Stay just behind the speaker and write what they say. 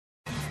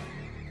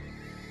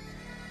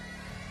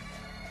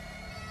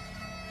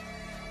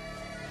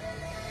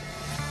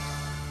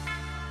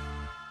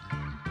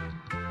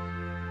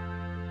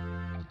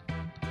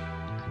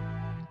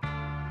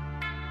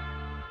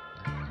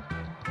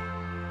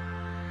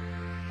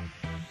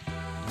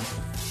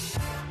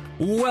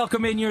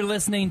Welcome in. You're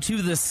listening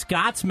to the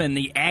Scotsman.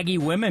 The Aggie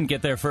women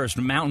get their first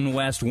Mountain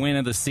West win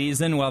of the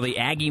season, while the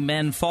Aggie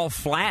men fall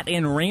flat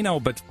in Reno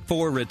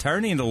before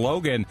returning to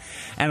Logan.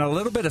 And a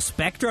little bit of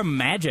spectrum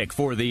magic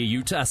for the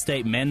Utah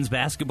State men's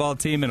basketball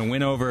team in a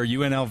win over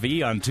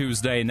UNLV on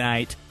Tuesday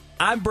night.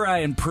 I'm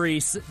Brian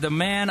Priest. The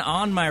man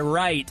on my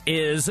right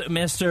is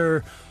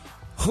Mr.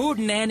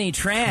 Hootenanny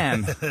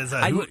Tran.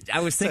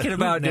 I was thinking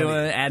about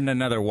adding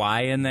another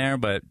Y in there,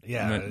 but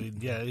Tran.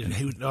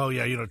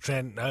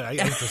 I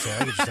get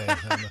what you're saying.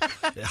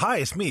 Hi,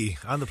 it's me.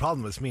 I'm the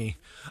problem. It's me.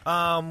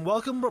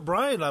 Welcome,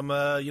 Brian. I'm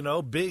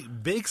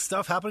big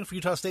stuff happening for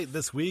Utah State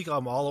this week.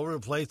 I'm all over the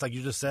place, like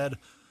you just said.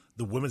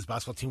 The women's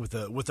basketball team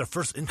with their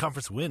first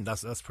in-conference win.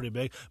 That's pretty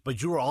big. But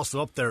you were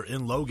also up there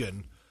in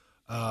Logan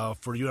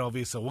for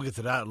UNLV, so we'll get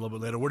to that a little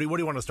bit later. Where do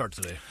you want to start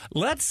today?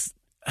 Let's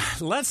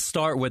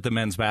start with the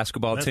men's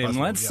basketball team.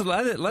 Let's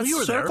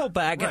circle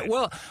back. Right.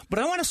 Well, but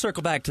I want to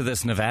circle back to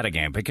this Nevada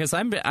game because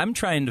I'm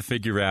trying to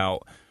figure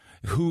out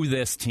who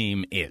this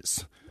team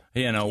is.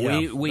 You know,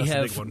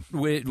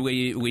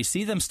 we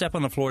see them step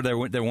on the floor.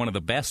 They're one of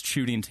the best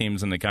shooting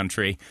teams in the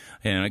country.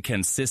 You know,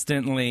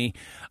 consistently.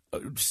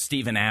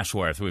 Stephen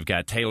Ashworth, we've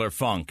got Taylor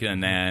Funk,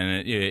 and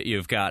then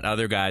you've got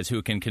other guys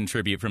who can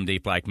contribute from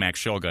deep like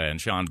Max Shulga and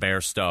Sean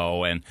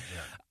Bairstow,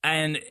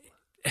 and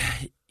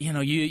you know,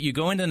 you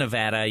go into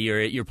Nevada,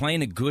 you're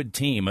playing a good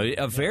team,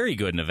 a very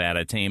good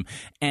Nevada team,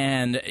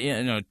 and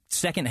you know,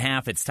 second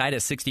half it's tied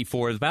at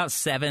 64. There's about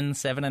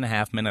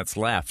 7.5 minutes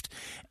left,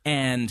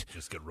 and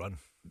just get run.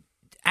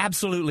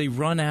 Absolutely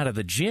run out of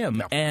the gym,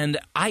 Yep. And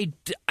I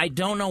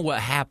don't know what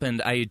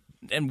happened.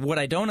 And what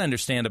I don't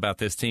understand about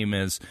this team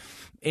is,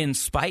 in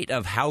spite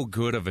of how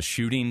good of a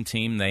shooting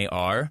team they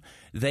are,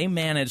 they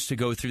manage to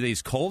go through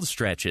these cold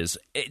stretches,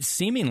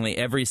 seemingly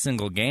every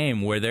single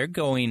game, where they're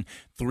going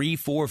 3,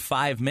 4,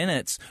 5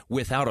 minutes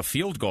without a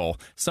field goal,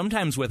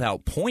 sometimes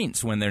without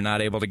points when they're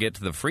not able to get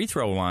to the free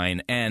throw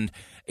line. And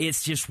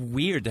it's just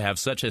weird to have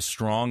such a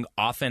strong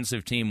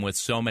offensive team with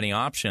so many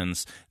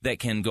options that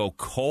can go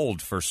cold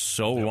for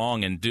so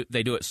long, and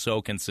they do it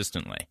so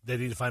consistently. They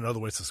need to find other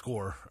ways to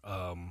score.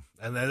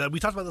 And then we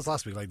talked about this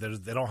last week. Like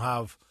they don't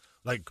have,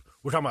 like,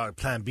 we're talking about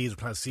plan Bs or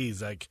plan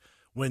Cs. Like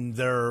when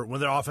their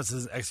offense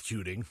isn't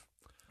executing,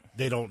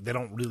 they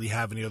don't really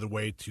have any other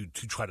way to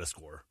try to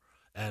score.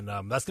 And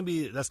that's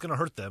gonna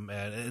hurt them.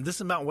 And this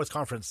is Mountain West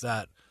Conference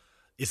that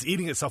is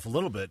eating itself a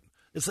little bit.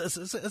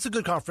 It's a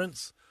good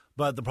conference,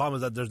 but the problem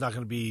is that there's not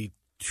going to be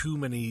too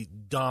many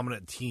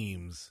dominant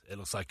teams, it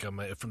looks like,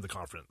 from the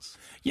conference.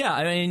 Yeah,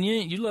 I mean,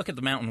 you look at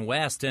the Mountain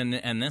West,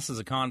 and this is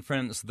a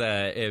conference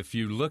that, if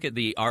you look at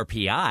the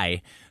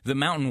RPI, the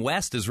Mountain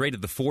West is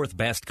rated the fourth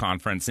best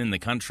conference in the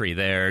country.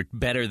 They're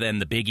better than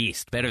the Big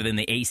East, better than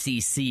the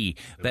ACC,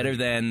 better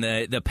than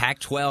the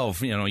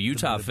Pac-12, you know,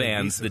 Utah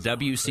fans, the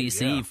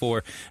WCC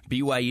for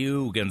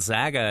BYU,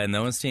 Gonzaga, and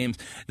those teams.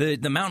 The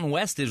Mountain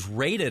West is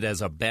rated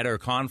as a better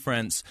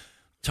conference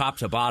top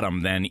to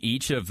bottom than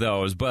each of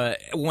those.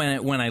 But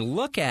when I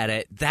look at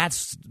it,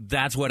 that's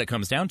what it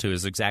comes down to,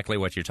 is exactly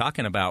what you're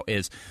talking about,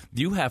 is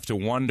you have to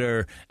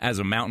wonder as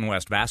a Mountain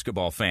West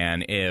basketball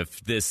fan if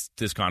this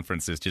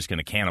conference is just going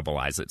to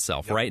cannibalize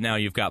itself. Yep. Right now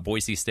you've got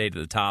Boise State at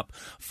the top,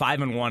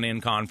 5-1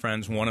 in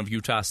conference. One of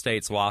Utah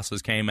State's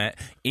losses came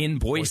in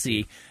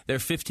Boise. They're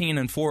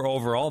 15-4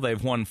 overall.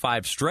 They've won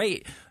 5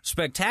 straight.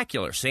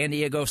 Spectacular. San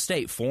Diego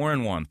State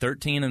 4-1,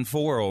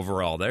 13-4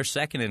 overall. They're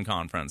second in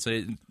conference.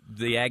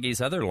 The Aggies'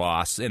 other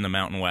loss in the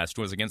Mountain West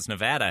was against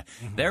Nevada.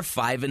 Mm-hmm. They're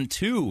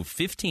 5-2,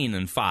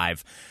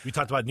 15-5. We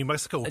talked about New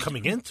Mexico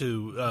coming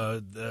into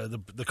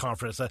the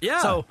conference. Yeah.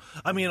 So,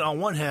 I mean, on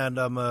one hand,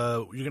 you're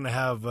going to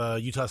have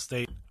Utah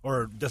State,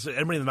 or just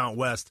everybody in the Mountain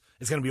West,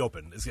 it's going to be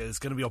open. It's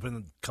going to be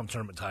open come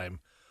tournament time,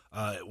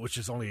 which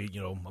is only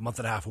a month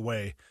and a half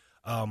away.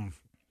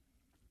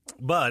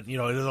 But, it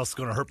is also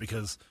going to hurt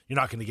because you're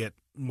not going to get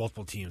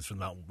multiple teams from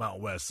the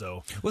Mountain West.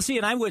 So, well, see,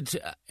 and I would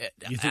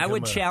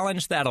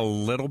challenge that a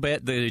little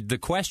bit. The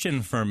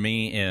question for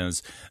me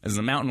is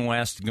the Mountain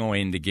West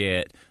going to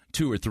get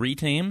 2 or 3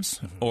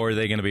 teams, or are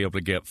they going to be able to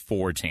get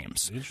 4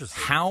 teams?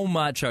 Interesting. How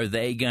much are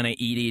they going to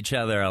eat each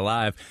other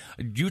alive?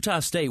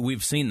 Utah State,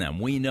 we've seen them.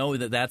 We know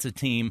that that's a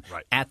team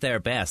at their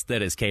best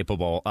that is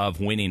capable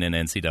of winning an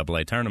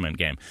NCAA tournament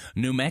game.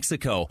 New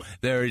Mexico,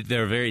 they're a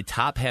very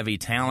top-heavy,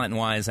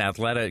 talent-wise,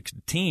 athletic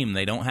team.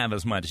 They don't have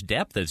as much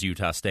depth as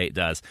Utah State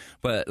does,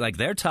 but like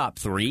their top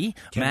 3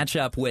 match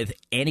up with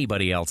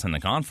anybody else in the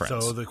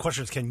conference. So the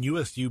question is, can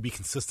USU be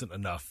consistent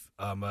enough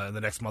in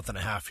the next month and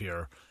a half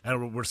here?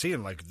 And we're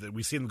seeing,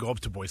 we see them go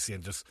up to Boise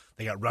and just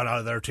they got run out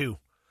of there too.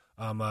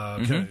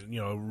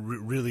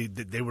 Really,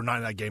 they were not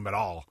in that game at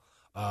all.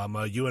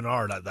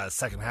 UNR that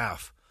second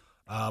half,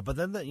 but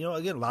then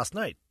again last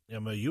night,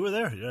 you were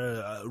there.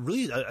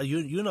 Really, a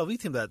UNLV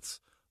team that's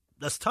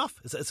tough.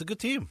 It's a good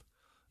team.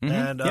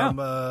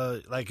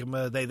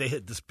 Mm-hmm. And they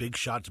hit this big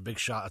shot to big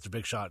shot after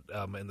big shot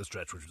in the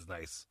stretch, which was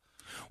nice.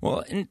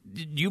 Well, and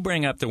you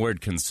bring up the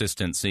word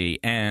consistency,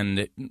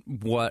 and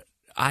what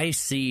I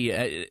see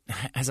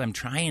as I'm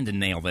trying to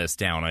nail this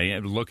down,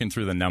 I'm looking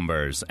through the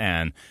numbers,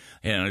 and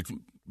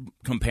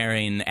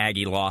comparing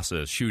Aggie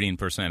losses, shooting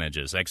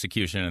percentages,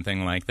 execution, and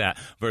things like that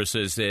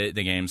versus the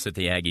games that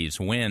the Aggies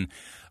win.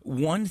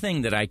 One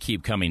thing that I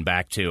keep coming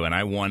back to, and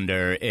I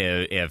wonder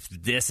if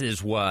this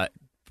is what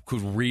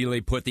could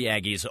really put the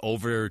Aggies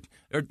over,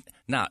 or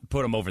not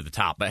put them over the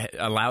top, but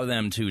allow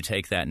them to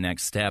take that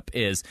next step,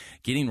 is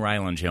getting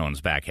Rylan Jones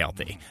back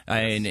healthy.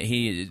 Yes.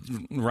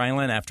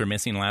 Rylan, after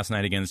missing last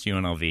night against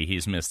UNLV,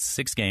 he's missed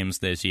 6 games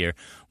this year.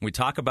 We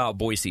talk about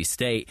Boise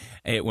State.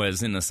 It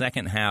was in the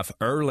second half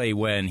early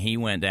when he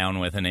went down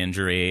with an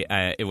injury.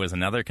 It was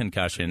another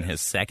concussion,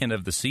 his second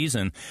of the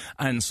season.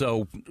 And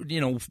so,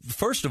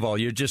 first of all,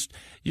 you're just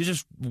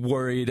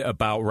worried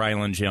about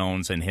Rylan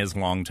Jones and his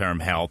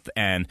long-term health.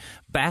 And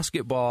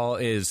basketball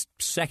is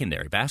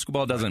secondary.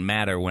 Basketball doesn't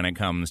matter when it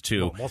comes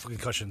to multiple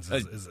concussions.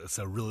 Is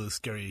a really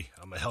scary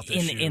health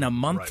issue in a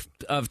month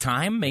of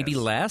time, maybe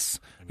less.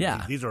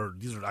 These are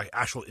like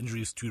actual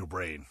injuries to the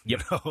brain.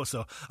 Yep.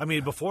 So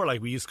before,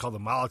 like, we used to call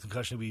them mild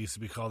concussion, we used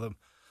to call them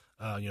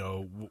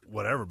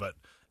whatever. But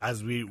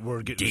as we're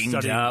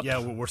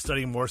studying, we're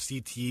studying more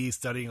CT,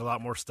 studying a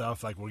lot more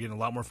stuff. Like, we're getting a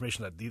lot more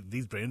information that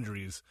these brain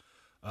injuries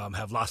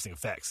have lasting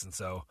effects, and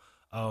so.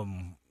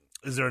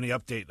 Is there any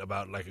update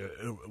about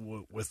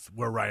with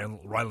where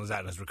Rylan's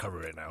at in his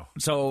recovery right now?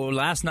 So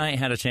last night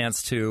had a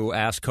chance to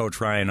ask Coach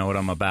Ryan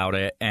Odom about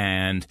it,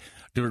 and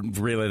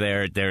really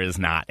there is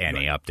not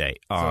any update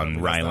on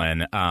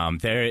Rylan.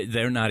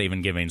 They're not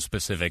even giving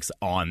specifics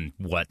on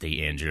what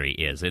the injury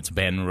is. It's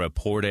been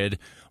reported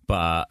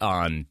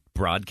on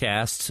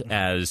broadcasts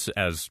as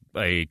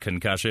a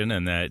concussion,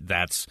 and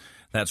that's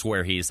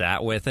where he's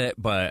at with it.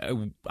 But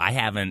I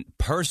haven't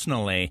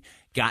personally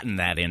gotten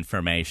that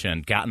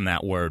information, gotten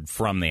that word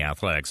from the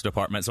athletics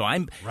department. So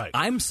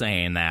I'm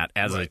saying that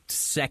as a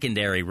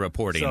secondary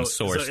reporting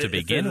source to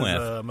begin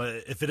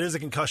with. If it is a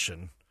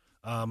concussion,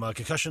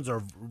 concussions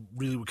are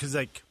really, because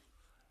if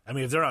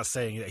they're not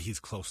saying that he's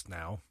close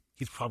now,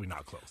 he's probably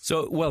not close.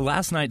 So,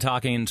 last night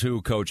talking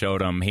to Coach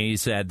Odom, he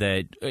said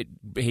that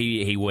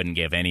he wouldn't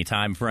give any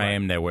time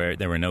frame. Right.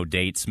 There were no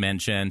dates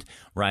mentioned.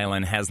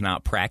 Rylan has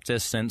not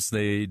practiced since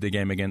the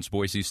game against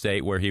Boise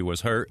State where he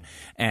was hurt,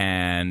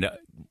 and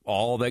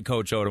all that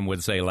Coach Odom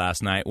would say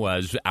last night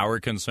was, our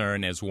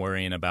concern is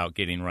worrying about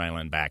getting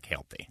Rylan back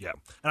healthy. Yeah.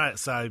 All right,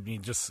 so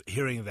just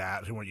hearing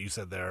that and what you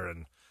said there,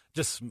 and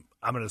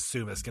I'm going to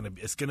assume it's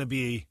going to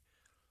be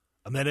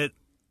a minute,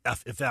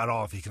 if at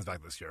all, if he comes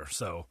back this year.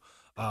 So.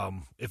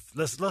 If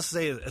let's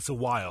say it's a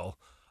while,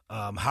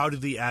 how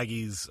did the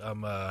Aggies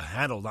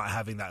handle not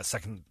having that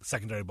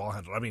secondary ball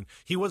handler?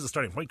 He was a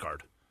starting point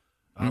guard.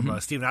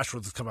 Stephen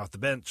Ashworth is coming off the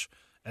bench,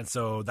 and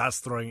so that's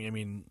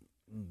throwing.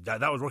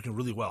 That was working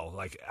really well.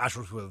 Like,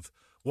 Ashworth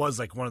was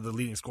like one of the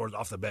leading scorers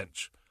off the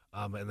bench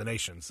in the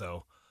nation.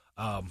 So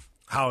how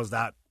has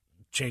that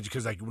changed?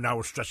 Because now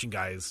we're stretching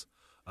guys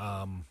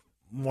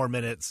more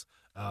minutes.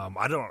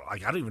 I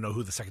don't even know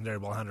who the secondary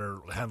ball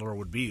handler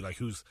would be. Like,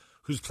 who's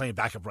playing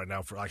backup right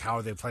now for, like, how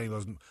are they playing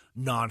those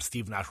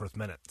non-Stephen Ashworth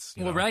minutes?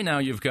 Right now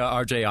you've got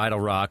R.J.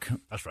 Idlerock.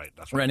 That's right.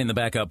 Running the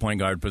backup point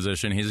guard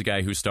position. He's a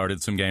guy who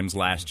started some games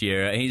last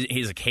year.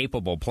 He's a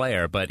capable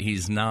player, but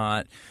he's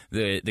not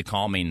the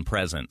calming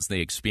presence,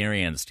 the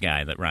experienced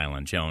guy that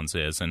Rylan Jones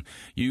is. And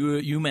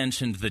you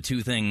mentioned the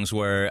two things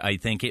where I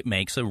think it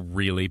makes a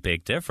really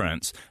big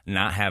difference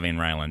not having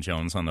Rylan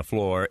Jones on the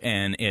floor,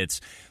 and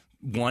it's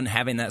one,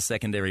 having that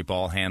secondary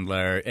ball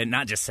handler, and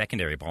not just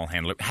secondary ball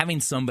handler, having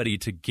somebody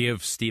to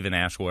give Stephen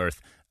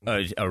Ashworth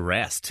a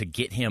rest, to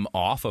get him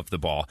off of the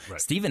ball. Right.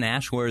 Stephen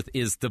Ashworth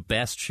is the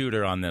best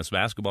shooter on this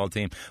basketball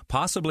team,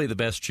 possibly the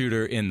best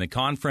shooter in the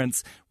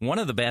conference, one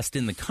of the best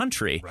in the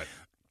country. Right.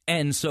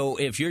 And so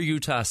if you're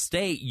Utah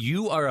State,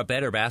 you are a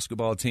better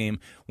basketball team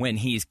when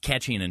he's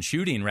catching and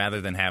shooting rather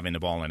than having the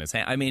ball in his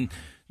hand.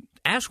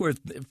 Ashworth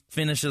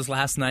finishes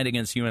last night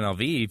against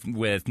UNLV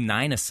with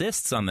 9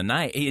 assists on the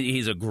night.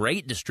 He's a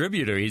great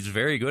distributor. He's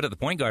very good at the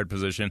point guard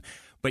position,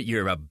 but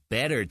you're a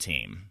better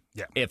team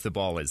if the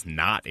ball is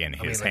not in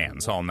his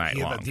hands all night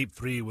long. He had that deep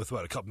three with,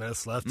 a couple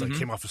minutes left. Mm-hmm.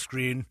 Came off the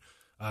screen.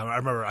 I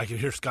remember I could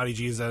hear Scotty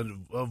G's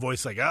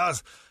voice like,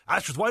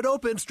 Ashworth's wide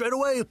open, straight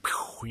away.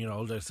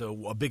 There's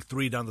a big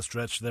three down the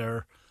stretch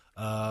there.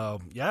 You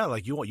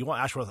want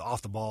Ashworth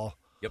off the ball.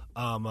 Yep.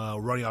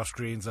 Running off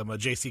screens.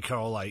 J.C.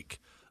 Carroll,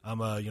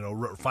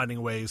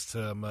 finding ways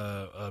to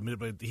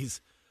manipulate.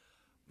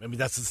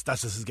 That's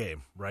just his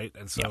game, right?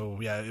 And so,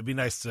 it'd be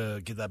nice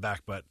to get that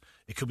back, but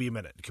it could be a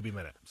minute.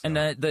 So. And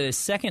the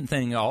second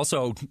thing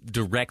also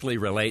directly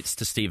relates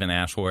to Stephen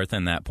Ashworth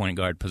in that point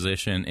guard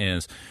position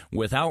is,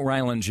 without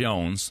Rylan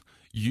Jones,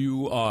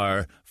 you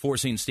are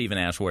forcing Stephen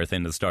Ashworth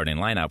into the starting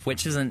lineup,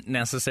 which isn't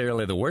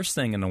necessarily the worst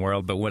thing in the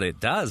world, but what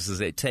it does is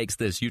it takes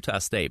this Utah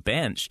State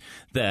bench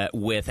that,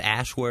 with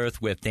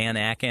Ashworth, with Dan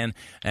Akin,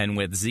 and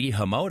with Z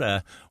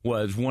Hamoda,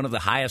 was one of the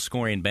highest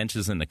scoring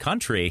benches in the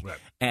country, right.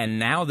 And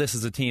now this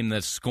is a team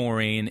that's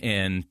scoring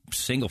in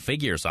single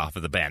figures off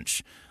of the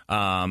bench.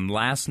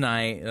 Last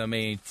night, let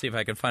me see if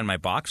I can find my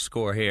box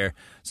score here.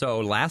 So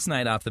last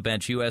night off the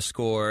bench,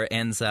 USU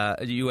ends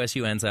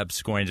up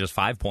scoring just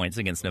 5 points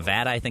against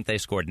Nevada. I think they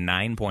scored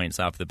 9 points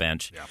off the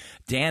bench. Yeah.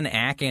 Dan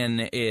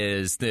Akin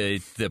is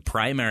the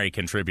primary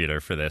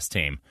contributor for this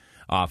team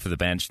off of the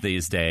bench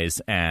these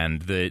days,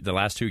 and the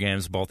last 2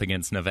 games, both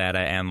against Nevada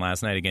and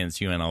last night against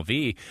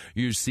UNLV,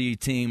 you see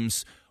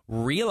teams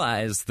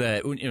realize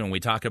that, we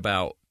talk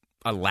about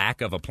a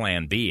lack of a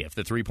plan B. If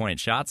the 3-point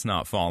shot's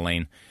not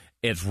falling,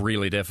 it's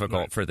really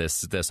difficult for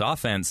this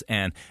offense,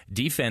 and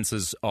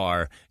defenses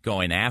are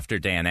going after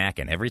Dan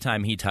Akin. Every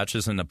time he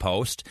touches in the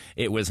post,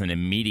 it was an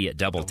immediate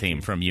double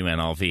team from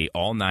UNLV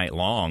all night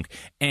long.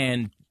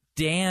 And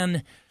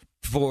Dan,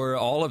 for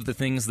all of the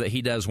things that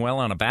he does well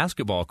on a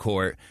basketball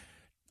court,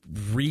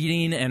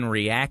 reading and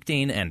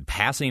reacting and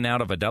passing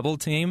out of a double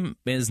team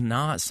is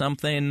not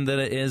something that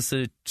is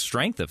a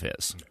strength of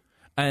his.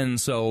 And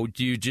so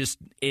it's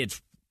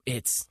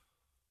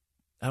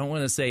I don't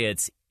want to say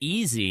it's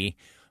easy,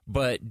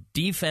 but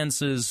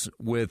defenses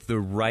with the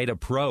right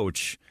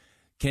approach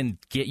can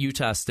get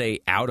Utah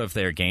State out of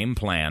their game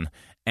plan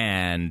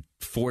and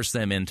force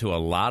them into a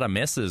lot of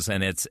misses,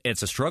 and it's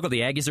a struggle.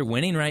 The Aggies are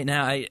winning right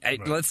now.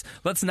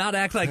 Let's not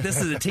act like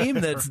this is a team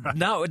that's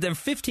not. They're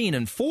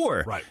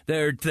 15-4. Right.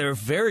 They're a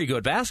very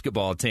good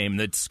basketball team.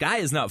 The sky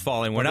is not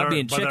falling. We're not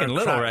being Chicken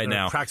Little right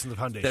now. Cracks in the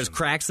foundation. There's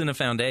cracks in the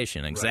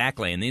foundation,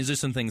 exactly. Right. And these are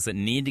some things that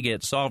need to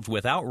get solved.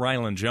 Without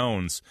Rylan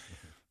Jones,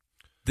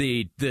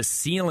 the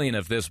ceiling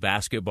of this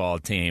basketball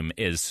team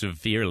is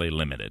severely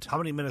limited. How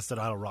many minutes did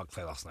Idle Rock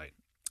play last night?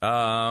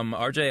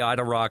 RJ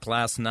Idle Rock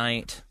last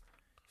night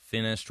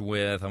finished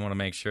with, I want to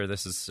make sure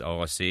this is,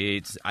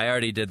 I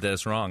already did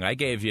this wrong. I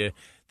gave you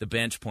the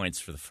bench points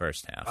for the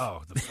first half.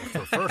 Oh, for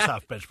first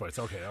half bench points.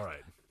 Okay, all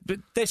right.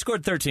 But they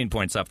scored 13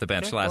 points off the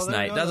bench last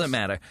night. Doesn't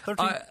matter.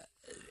 13.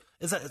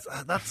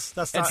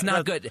 That's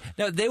not good.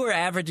 No, they were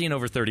averaging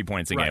over 30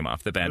 points a game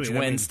off the bench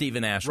when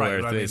Stephen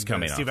Ashworth is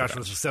coming off. Steve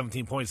Ashworth with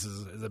 17 points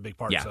is a big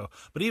part. Yeah. So,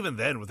 but even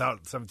then,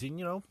 without 17,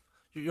 you're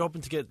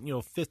hoping to get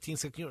 15,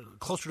 16,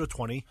 closer to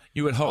 20.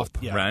 You would hope,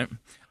 right?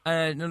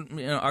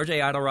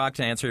 RJ Idle Rock,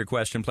 to answer your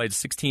question, played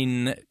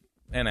 16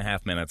 and a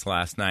half minutes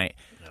last night.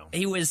 No.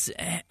 He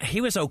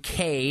was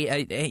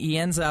okay. He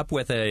ends up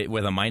with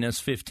a minus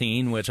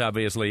 15, which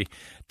obviously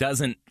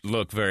doesn't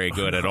look very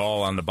good at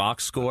all on the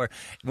box score.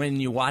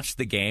 When you watch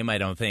the game, I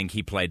don't think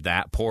he played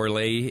that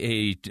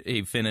poorly.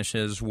 He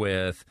finishes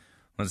with,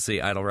 let's see,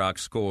 Idle Rock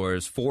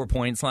scores 4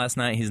 points last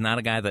night. He's not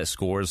a guy that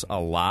scores a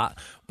lot,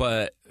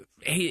 but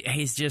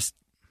he's just.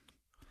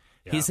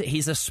 Yeah.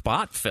 He's a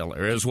spot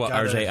filler, is what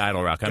RJ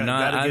Idle Rock. I'm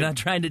not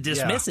trying to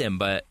dismiss him,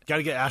 but got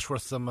to get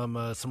Ashworth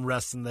some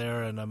rest in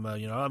there, and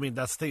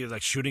that's the thing.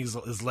 Like shooting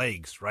his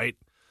legs, right?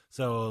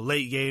 So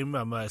late game,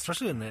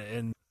 especially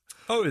in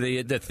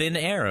the thin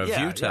air of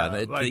Utah,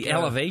 the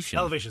elevation.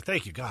 Elevation.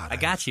 Thank you, God. I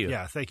got you.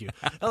 Yeah, thank you.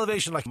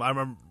 Elevation. Like I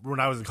remember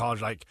when I was in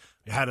college, like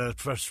I had a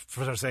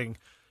professor saying,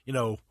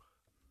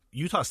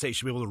 Utah State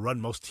should be able to run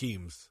most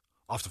teams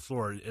off the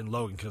floor in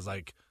Logan because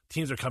like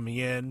teams are coming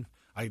in,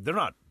 they're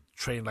not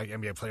trained like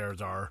NBA players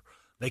are.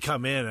 They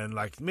come in and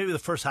like maybe the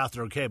first half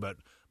they're okay, but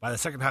by the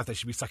second half they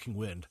should be sucking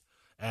wind.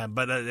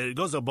 But it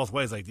goes both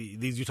ways. Like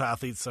these Utah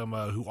athletes,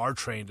 who are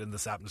trained in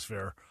this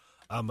atmosphere,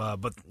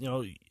 but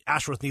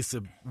Ashworth needs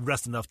to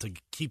rest enough to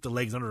keep the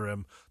legs under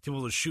him to be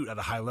able to shoot at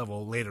a high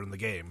level later in the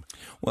game.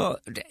 Well,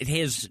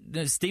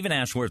 Stephen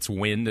Ashworth's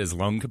wind, his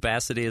lung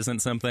capacity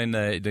isn't something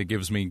that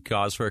gives me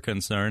cause for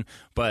concern,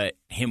 but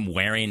him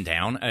wearing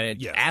down,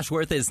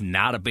 Ashworth is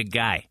not a big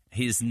guy.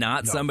 He's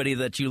not somebody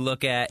that you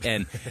look at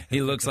and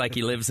he looks like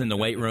he lives in the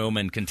weight room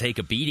and can take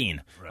a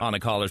beating on a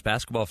college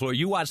basketball floor.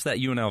 You watched that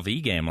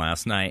UNLV game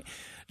last night.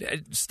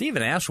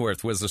 Stephen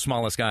Ashworth was the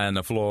smallest guy on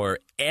the floor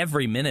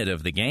every minute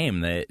of the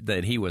game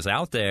that he was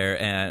out there,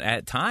 and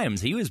at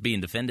times he was being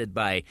defended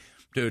by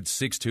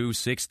 6'2",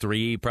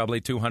 6'3",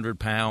 probably 200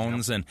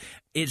 pounds, and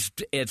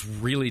it's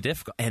really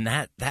difficult. And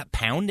that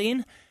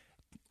pounding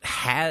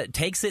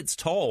takes its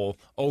toll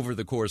over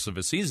the course of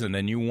a season,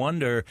 and you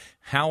wonder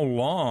how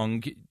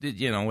long,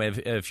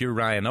 if you're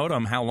Ryan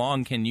Odom, how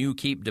long can you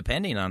keep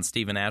depending on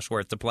Stephen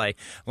Ashworth to play?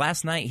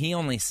 Last night, he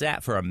only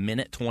sat for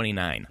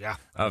 1:29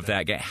 of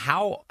that game.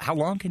 How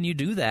long can you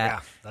do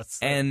that? Yeah, that's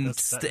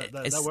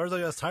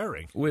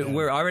tiring.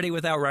 We're already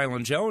without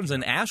Rylan Jones,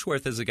 and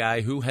Ashworth is a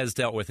guy who has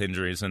dealt with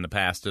injuries in the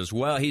past as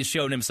well. He's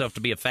shown himself to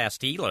be a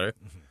fast healer,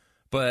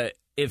 but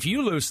if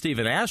you lose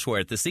Stephen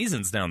Ashworth, the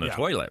season's down the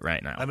toilet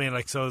right now. I mean,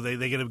 so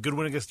they get a good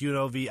win against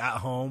UNLV at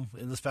home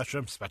in the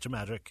Spectrum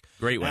Magic.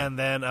 Great win. And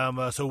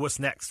then, so what's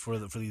next for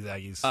these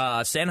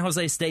Aggies? San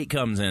Jose State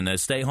comes in. They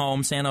stay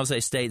home. San Jose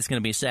State's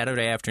going to be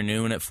Saturday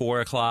afternoon at 4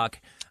 o'clock.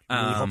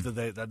 I really hope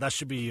that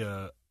should be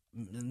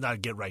not a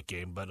get-right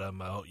game, but a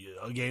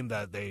game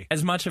that they...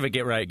 As much of a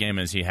get-right game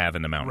as you have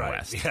in the Mountain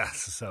West. Yes,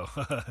 so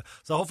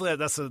hopefully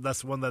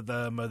that's one that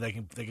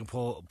they can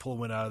pull a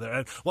win out of there.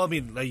 And, well, I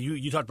mean, like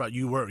you talked about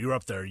you were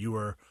up there. You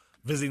were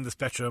visiting the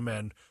Spectrum,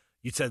 and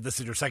you said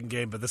this is your second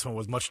game, but this one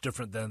was much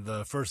different than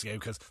the first game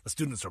because the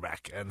students are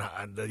back and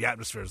the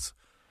atmosphere's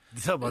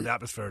Tell about the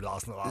atmosphere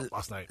last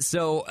night.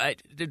 So,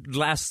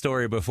 last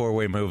story before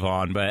we move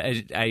on, but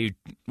I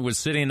was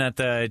sitting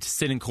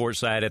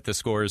courtside at the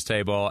scorer's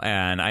table,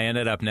 and I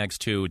ended up next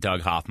to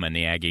Doug Hoffman,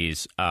 the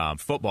Aggies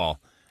football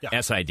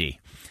SID.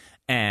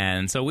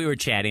 And so we were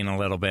chatting a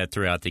little bit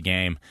throughout the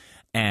game,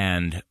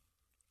 and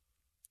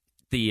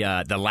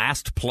the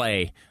last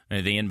play,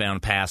 the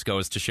inbound pass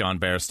goes to Sean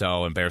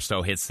Bairstow, and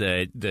Bairstow hits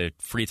the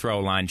free throw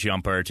line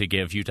jumper to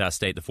give Utah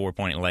State the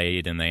 4-point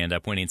lead, and they end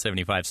up winning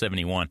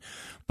 75-71.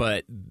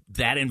 But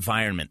that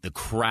environment, the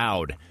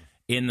crowd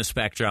in the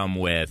Spectrum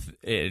with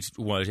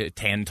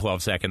 10,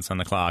 12 seconds on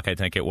the clock, I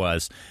think it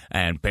was,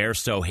 and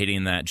Bairstow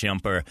hitting that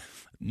jumper.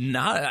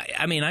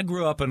 I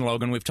grew up in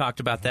Logan. We've talked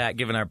about that,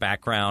 given our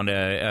background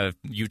of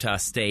Utah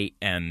State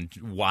and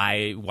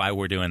why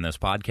we're doing this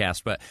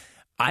podcast. But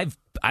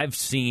I've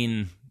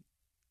seen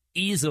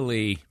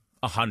easily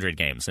 100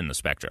 games in the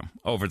Spectrum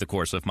over the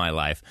course of my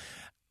life.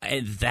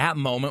 And that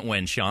moment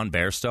when Sean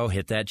Bairstow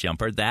hit that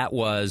jumper, that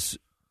was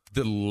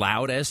the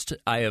loudest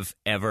I have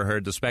ever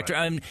heard the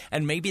Spectrum. Right.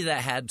 And maybe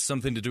that had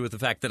something to do with the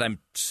fact that I'm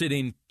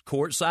sitting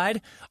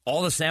courtside.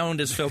 All the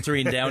sound is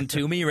filtering down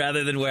to me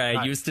rather than where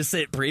I used to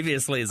sit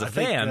previously as a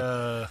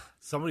fan.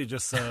 Somebody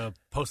just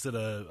posted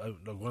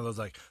one of those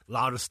like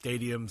loudest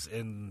stadiums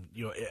in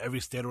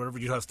every state or whatever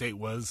Utah State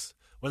was.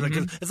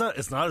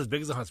 It's not as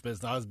big as the Huntsman.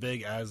 It's not as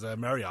big as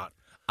Marriott.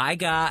 I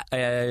got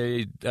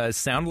a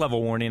sound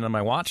level warning on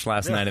my watch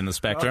last night in the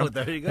Spectrum. Oh,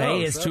 there you go.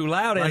 Hey, it's too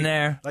loud in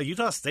there. Like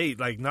Utah State,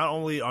 like not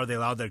only are they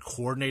loud, they're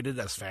coordinated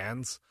as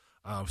fans.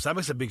 So that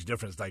makes a big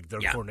difference, like their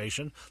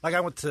coordination. Like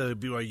I went to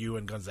BYU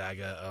and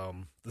Gonzaga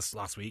this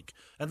last week,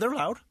 and they're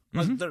loud.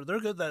 Like,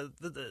 they're good.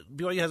 The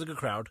BYU has a good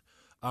crowd.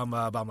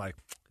 But I'm like,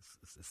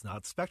 it's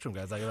not the Spectrum,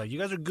 guys. Like you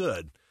guys are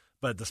good.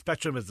 But the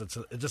Spectrum is it's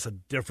just a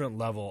different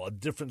level, a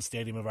different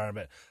stadium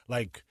environment.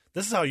 Like,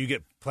 this is how you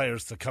get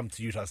players to come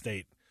to Utah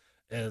State.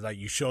 And, like,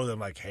 you show them,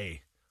 like, hey,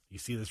 you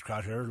see this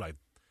crowd here? Like,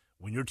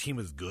 when your team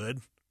is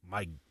good,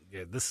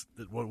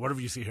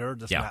 whatever you see here,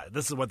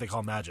 this is what they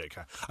call magic.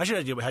 I should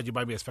have had you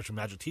buy me a Spectrum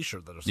Magic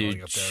T-shirt that are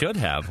selling up there. You should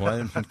have.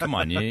 Well, come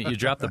on, you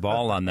dropped the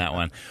ball on that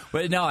one.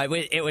 But, no,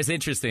 it was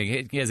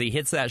interesting. As he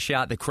hits that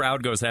shot, the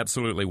crowd goes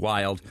absolutely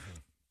wild.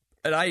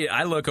 And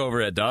I look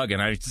over at Doug,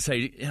 and I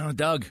say,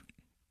 Doug,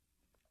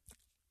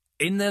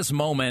 in this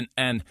moment,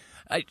 and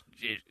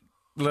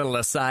little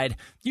aside,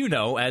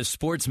 as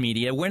sports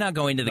media, we're not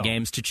going to the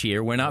games to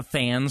cheer. We're not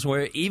fans.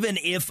 Even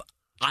if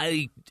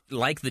I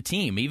like the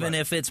team, even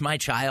if it's my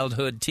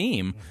childhood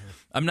team,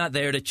 I'm not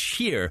there to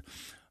cheer.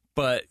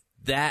 But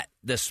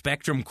the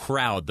Spectrum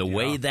crowd, the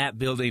way that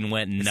building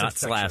went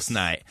nuts last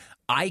night,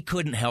 I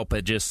couldn't help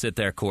but just sit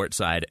there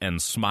courtside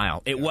and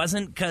smile. It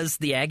wasn't because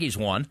the Aggies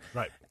won.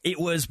 Right. It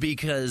was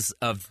because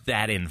of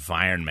that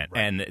environment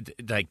and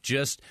like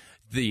just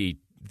the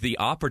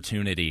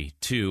opportunity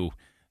to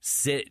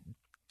sit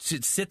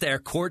there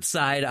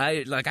courtside.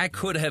 I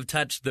could have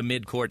touched the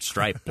midcourt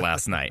stripe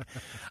last night.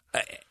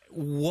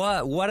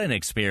 What an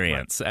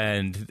experience!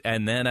 Right.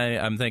 And then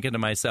I'm thinking to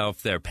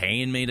myself, they're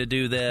paying me to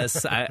do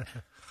this.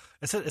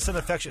 It's an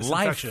infectious.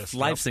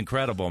 Life's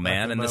incredible,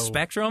 man. And the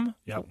Spectrum.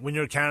 Yeah, when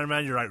you're a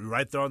cameraman, you're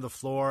right there on the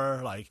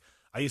floor. Like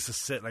I used to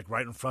sit like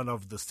right in front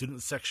of the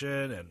student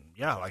section, and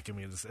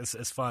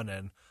it's fun.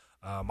 And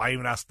I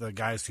even asked the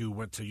guys who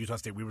went to Utah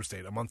State, Weber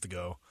State a month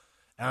ago.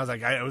 And I was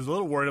like, I was a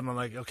little worried. I'm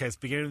like, okay, it's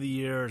beginning of the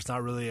year. It's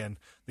not really. And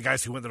the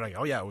guys who went, they're like,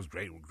 oh, yeah, it was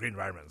great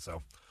environment.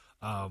 So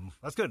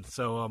that's good.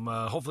 So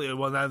hopefully, the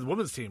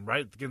women's team,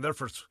 right, getting their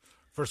first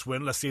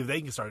win. Let's see if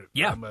they can start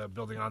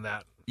building on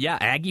that. Yeah,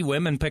 Aggie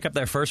women pick up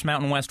their first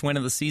Mountain West win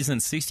of the season,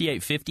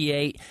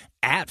 68-58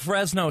 at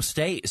Fresno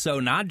State. So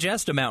not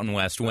just a Mountain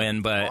West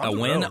win, but a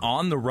win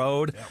on the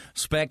road. Yep.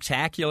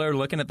 Spectacular.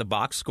 Looking at the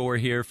box score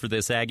here for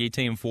this Aggie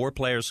team, 4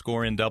 players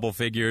score in double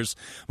figures.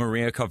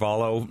 Maria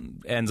Carvalho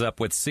ends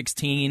up with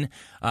 16.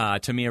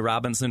 Tamia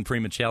Robinson,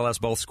 Prima Chelas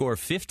both score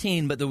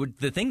 15. But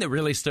the thing that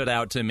really stood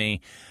out to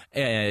me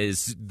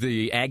is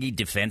the Aggie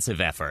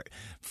defensive effort.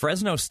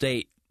 Fresno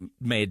State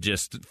made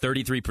just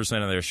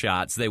 33% of their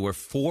shots. They were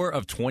 4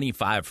 of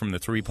 25 from the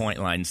three-point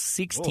line,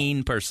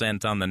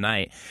 16% on the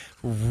night.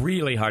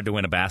 Really hard to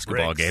win a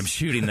basketball game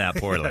shooting that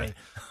poorly.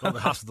 Well,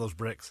 the house of those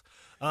bricks.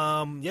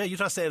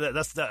 Utah State,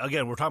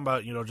 again, we're talking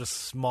about, just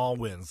small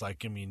wins.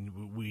 Like, I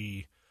mean,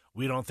 we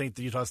don't think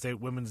the Utah State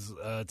women's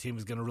team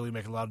is going to really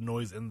make a lot of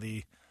noise in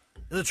the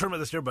tournament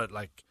this year, but,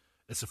 like,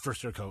 it's a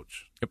first-year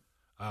coach.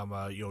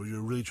 Yep.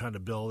 You're really trying to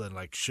build and,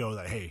 like, show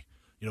that, hey,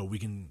 we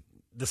can –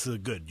 this is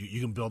good. You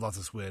can build off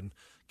this win,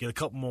 get a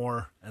couple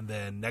more, and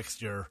then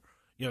next year,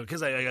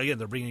 because again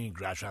they're bringing in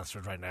grad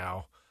transfers right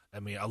now. I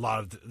mean,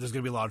 there's going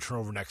to be a lot of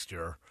turnover next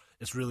year.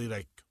 It's really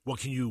like what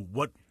can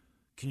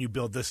you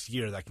build this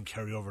year that can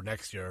carry over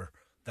next year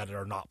that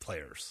are not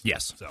players.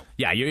 Yes. So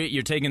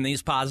you're taking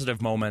these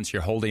positive moments,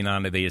 you're holding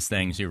on to these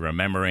things, you're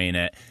remembering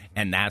it,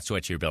 and that's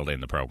what you're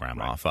building the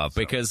program off of.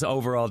 Because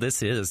overall,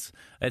 it's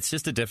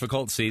just a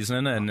difficult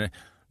season and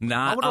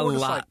not a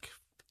lot.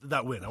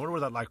 That win. I wonder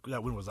what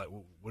that win was like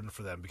win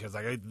for them because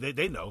like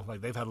they know like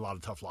they've had a lot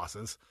of tough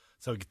losses.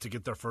 So to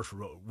get their first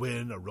road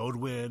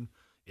win,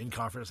 in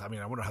conference. I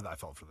mean, I wonder how that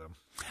felt for them.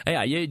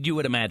 Yeah, you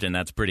would imagine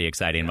that's a pretty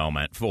exciting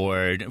moment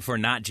for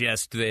not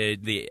just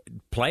the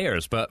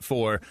players, but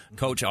for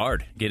Coach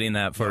Ard getting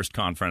that first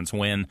conference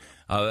win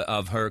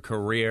of her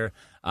career.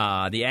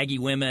 The Aggie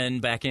women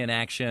back in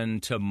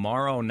action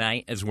tomorrow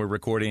night as we're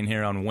recording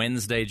here on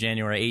Wednesday,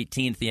 January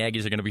 18th. The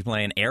Aggies are going to be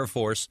playing Air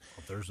Force.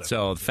 Thursday.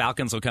 So the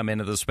Falcons will come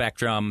into the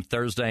Spectrum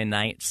Thursday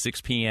night,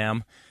 6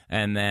 p.m.,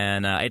 and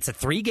then it's a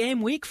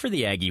 3-game week for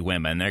the Aggie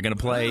women. They're going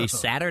to play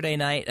Saturday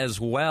night as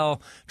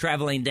well,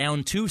 traveling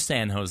down to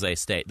San Jose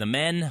State. The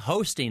men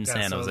hosting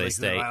San Jose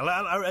State.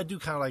 I do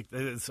kind of like,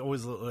 it's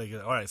always like,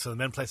 all right, so the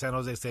men play San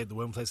Jose State, the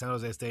women play San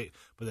Jose State,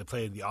 but they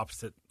play the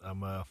opposite.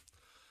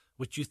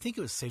 Which you think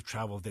it was safe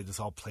travel if they just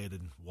all played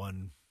in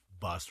one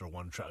bus or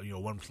one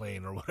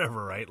plane or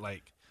whatever, right?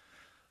 Like,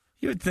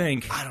 you would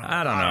think. I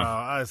don't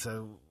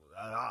know.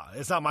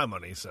 It's not my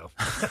money, so.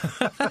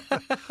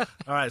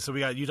 All right, so we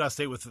got Utah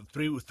State with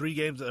three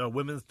games,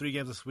 women's 3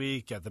 games this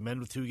week. Got the men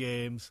with 2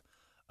 games.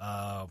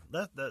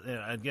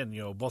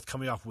 Again, both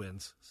coming off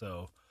wins.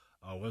 So,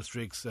 win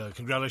streaks.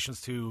 Congratulations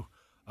to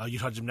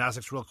Utah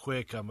Gymnastics, real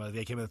quick.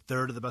 They came in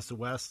third of the Best of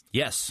West.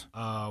 Yes.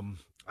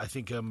 I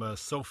think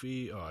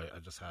Sophie. Oh, I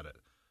just had it.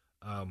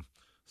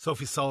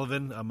 Sophie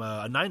Sullivan. A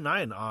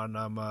 9.9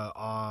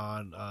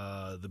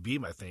 on the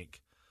beam, I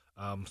think.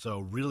 So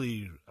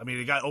really, I mean,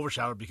 it got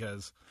overshadowed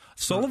because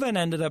Sullivan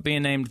ended up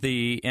being named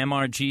the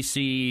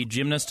MRGC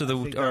Gymnast of the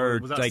was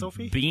that like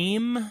Sophie?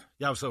 Beam.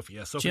 Yeah, it was Sophie.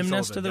 Yeah, Sophie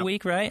Gymnast Sullivan, of the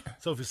week, right?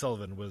 Sophie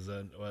Sullivan was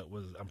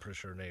I'm pretty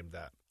sure named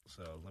that.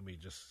 So let me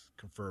just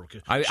confirm.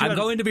 I'm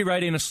going to be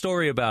writing a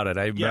story about it.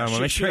 I want to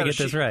make sure I get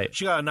this right.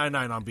 She got a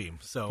 9.9 on beam.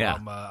 So yeah.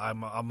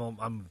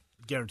 I'm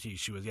guaranteed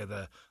she was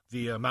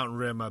the Mountain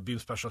Rim beam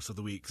specialist of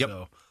the week. Yep.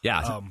 So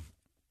yeah.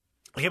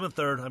 I came in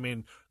third. I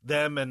mean,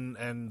 them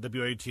and the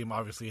BYU team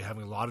obviously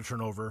having a lot of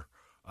turnover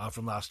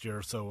from last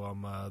year. So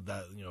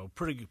that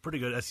pretty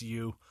good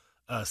SEU,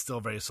 still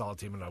a very solid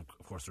team, and of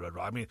course the Red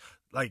Rock. I mean,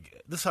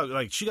 like this how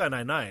like she got a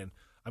 9.9.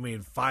 I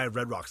mean, 5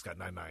 Red Rocks got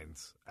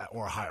 9.9s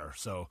or higher.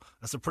 So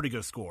that's a pretty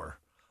good score,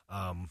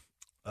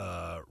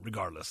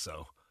 regardless.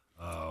 So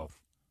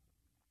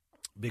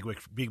big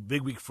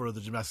week for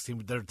the gymnastics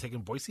team. They're taking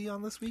Boise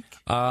on this week.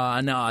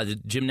 No, the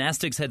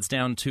gymnastics heads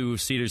down to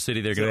Cedar City.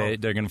 They're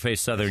going to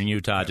face Southern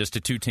Utah. Just a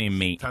 2-team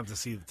meet. Time to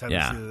see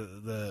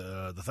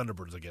the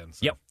Thunderbirds again.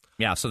 So. Yep.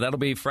 Yeah, so that'll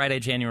be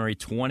Friday, January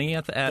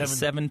 20th at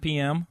 7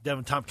 p.m.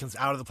 Devin Tompkins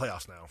out of the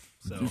playoffs now.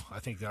 So I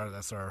think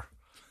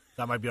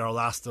that might be our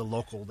last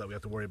local that we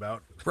have to worry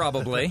about.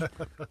 Probably.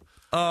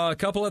 A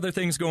couple other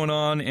things going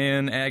on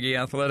in Aggie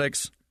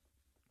athletics.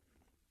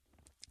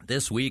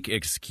 This week,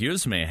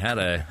 excuse me, had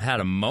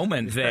a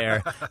moment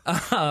there.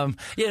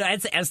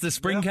 As the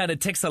spring kind of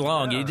ticks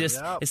along,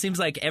 it seems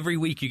like every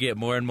week you get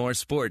more and more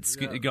sports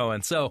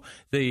going. So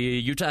the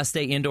Utah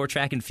State indoor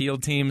track and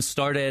field team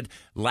started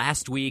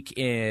last week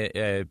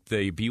in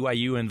the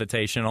BYU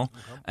Invitational,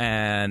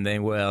 and they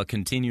will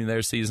continue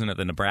their season at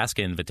the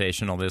Nebraska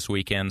Invitational this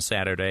weekend,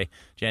 Saturday,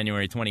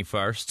 January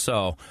 21st.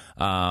 So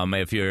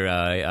if you're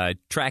a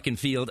track and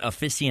field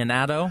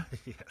aficionado,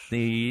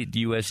 the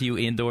USU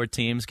indoor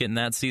team's getting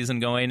that season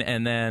going.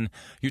 And then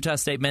Utah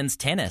State men's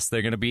tennis,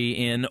 they're going to be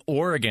in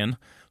Oregon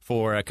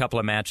for a couple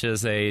of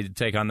matches. They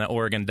take on the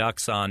Oregon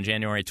Ducks on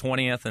January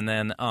 20th, and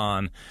then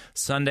on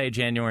Sunday,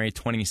 January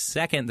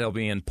 22nd, they'll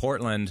be in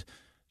Portland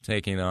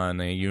taking on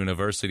the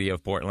University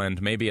of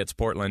Portland. Maybe it's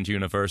Portland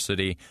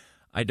University.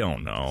 I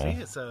don't know.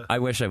 I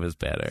wish I was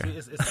better.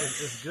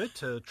 It's good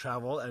to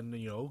travel and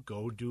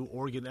go do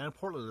Oregon and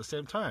Portland at the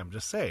same time.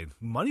 Just saying,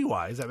 money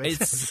wise, that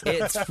makes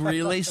sense. It's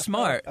really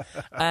smart.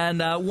 And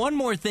one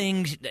more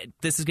thing,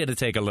 this is going to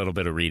take a little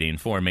bit of reading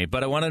for me,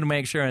 but I wanted to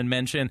make sure and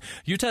mention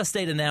Utah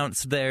State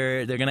announced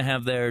they're going to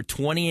have their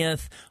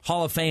 20th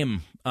Hall of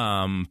Fame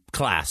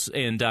class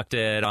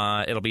inducted.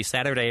 It'll be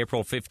Saturday,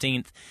 April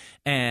 15th.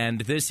 And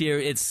this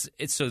year,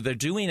 so they're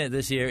doing it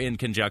this year in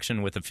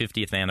conjunction with the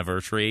 50th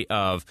anniversary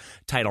of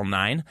Title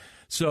IX.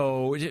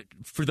 So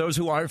for those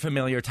who aren't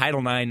familiar,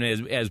 Title IX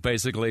is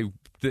basically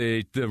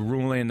the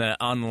ruling that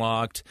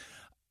unlocked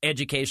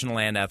educational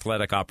and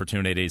athletic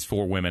opportunities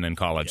for women in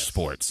college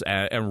sports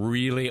and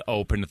really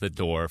opened the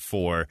door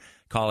for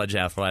college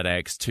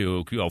athletics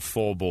to go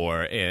full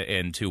bore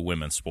into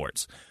women's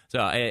sports.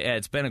 So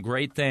it's been a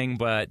great thing,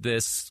 but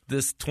this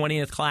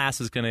 20th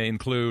class is going to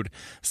include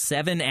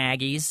 7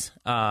 Aggies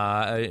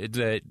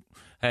that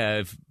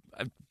have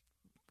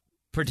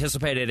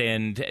participated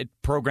in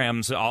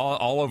programs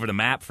all over the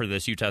map for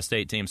this Utah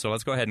State team. So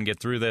let's go ahead and get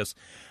through this.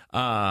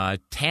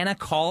 Tana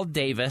Call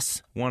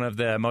Davis, one of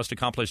the most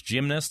accomplished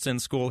gymnasts in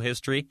school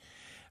history.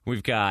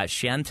 We've got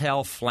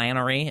Chantel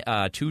Flannery,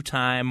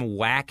 2-time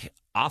WAC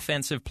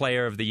Offensive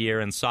Player of the Year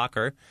in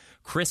soccer.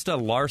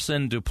 Krista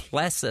Larson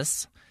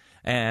Duplessis,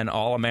 an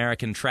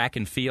All-American track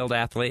and field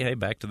athlete. Hey,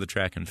 back to the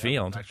track and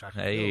field.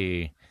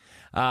 Field.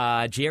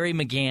 Jerry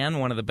McGann,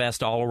 one of the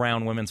best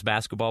all-around women's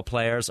basketball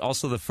players,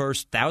 also the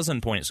first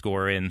 1,000-point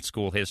scorer in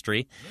school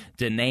history.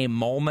 Danae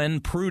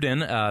Molman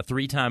Pruden,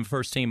 three-time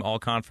first-team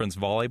all-conference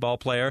volleyball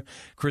player.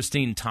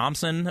 Christine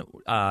Thompson.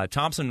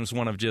 Thompson was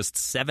one of just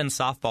 7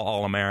 softball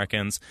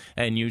All-Americans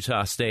in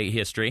Utah State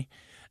history.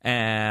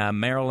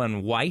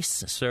 Marilyn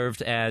Weiss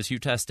served as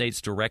Utah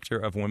State's Director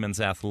of Women's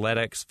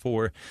Athletics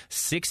for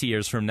 6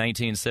 years from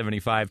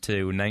 1975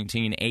 to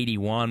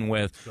 1981,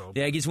 with the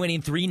Aggies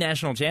winning 3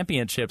 national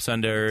championships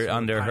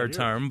under her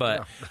term.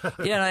 But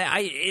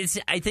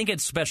I think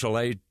it's special.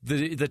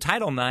 The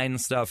Title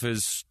IX stuff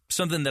is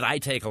something that I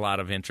take a lot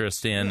of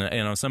interest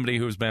in. Somebody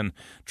who's been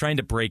trying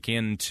to break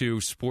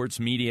into sports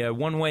media.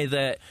 One way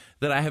that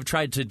I have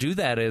tried to do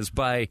that is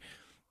by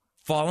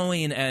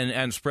following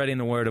and spreading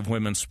the word of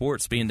women's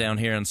sports. Being down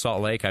here in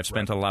Salt Lake, I've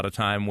spent a lot of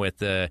time with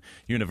the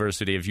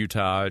University of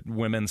Utah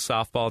women's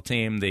softball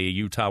team, the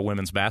Utah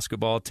women's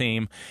basketball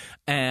team,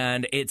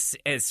 and it's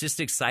just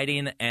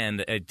exciting,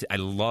 and I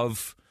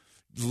love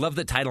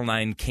that Title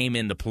IX came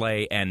into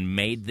play and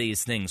made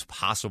these things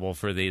possible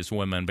for these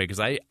women,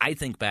 because I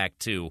think back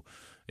to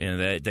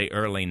the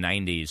early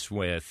 90s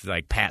with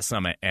like Pat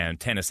Summitt and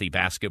Tennessee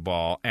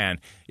basketball, and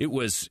it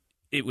was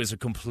a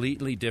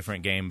completely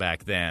different game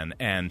back then,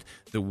 and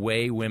the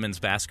way women's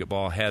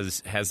basketball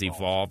has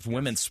evolved,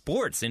 women's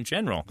sports in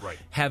general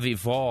have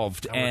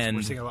evolved, and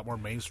we're seeing a lot more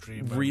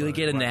mainstream. Really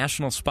get a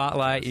national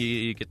spotlight.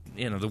 You get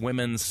the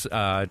women's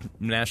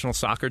national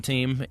soccer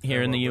team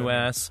here in the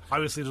U.S.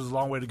 Obviously, there's a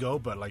long way to go,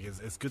 but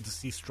it's good to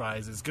see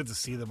strides. It's good to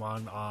see them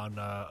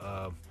on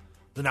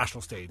the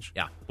national stage.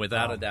 Yeah,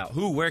 without a doubt.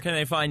 Where can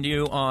they find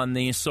you on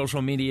the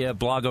social media,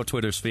 blog, or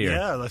Twitter sphere?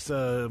 Yeah,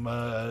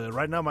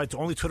 right now my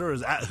only Twitter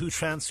is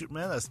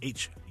 @HooTranSuperman. That's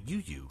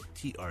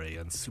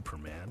HUUTRAN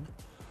Superman.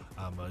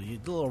 A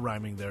little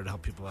rhyming there to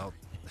help people out.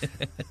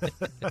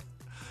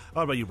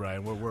 How about you,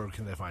 Brian? Where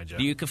can they find you?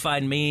 You can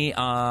find me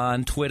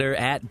on Twitter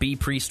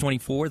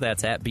 @BPriest24.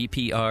 That's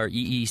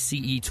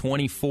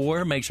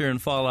 @BPREECE24. Make sure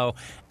and follow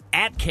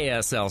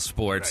 @KSL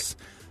Sports.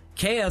 Right.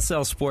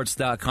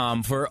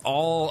 KSLSports.com for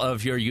all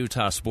of your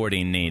Utah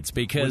sporting needs,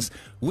 because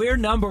we're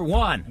number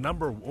one.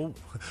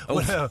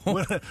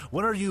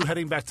 When are you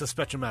heading back to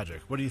Spectrum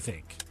Magic? What do you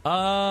think?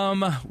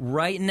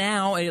 Right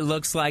now, it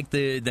looks like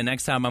the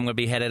next time I'm going to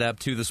be headed up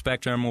to the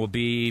Spectrum will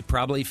be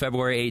probably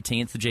February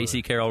 18th, the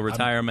J.C. Carroll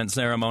retirement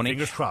ceremony.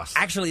 Fingers crossed.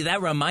 Actually,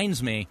 that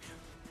reminds me,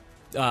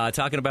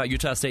 talking about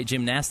Utah State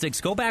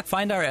gymnastics, go back,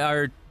 find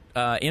our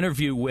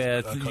interview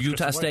with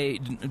Utah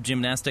State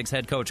gymnastics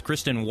head coach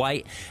Kristen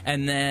White,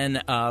 and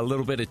then a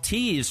little bit of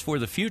tease for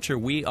the future.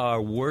 We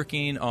are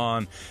working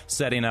on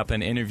setting up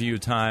an interview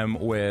time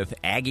with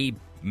Aggie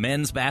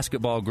men's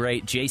basketball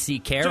great J.C.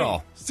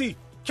 Carroll. J.C.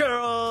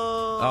 Carroll!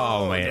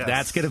 Oh, man, yes.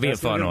 That's going to be a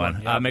fun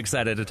one. Yep. I'm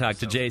excited to talk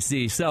to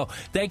J.C. So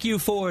thank you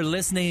for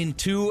listening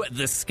to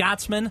The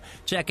Scotsman.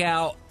 Check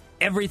out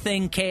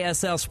everything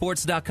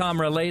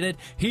KSLSports.com related.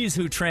 He's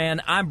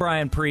Houtran. I'm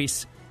Brian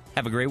Priest.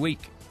 Have a great week.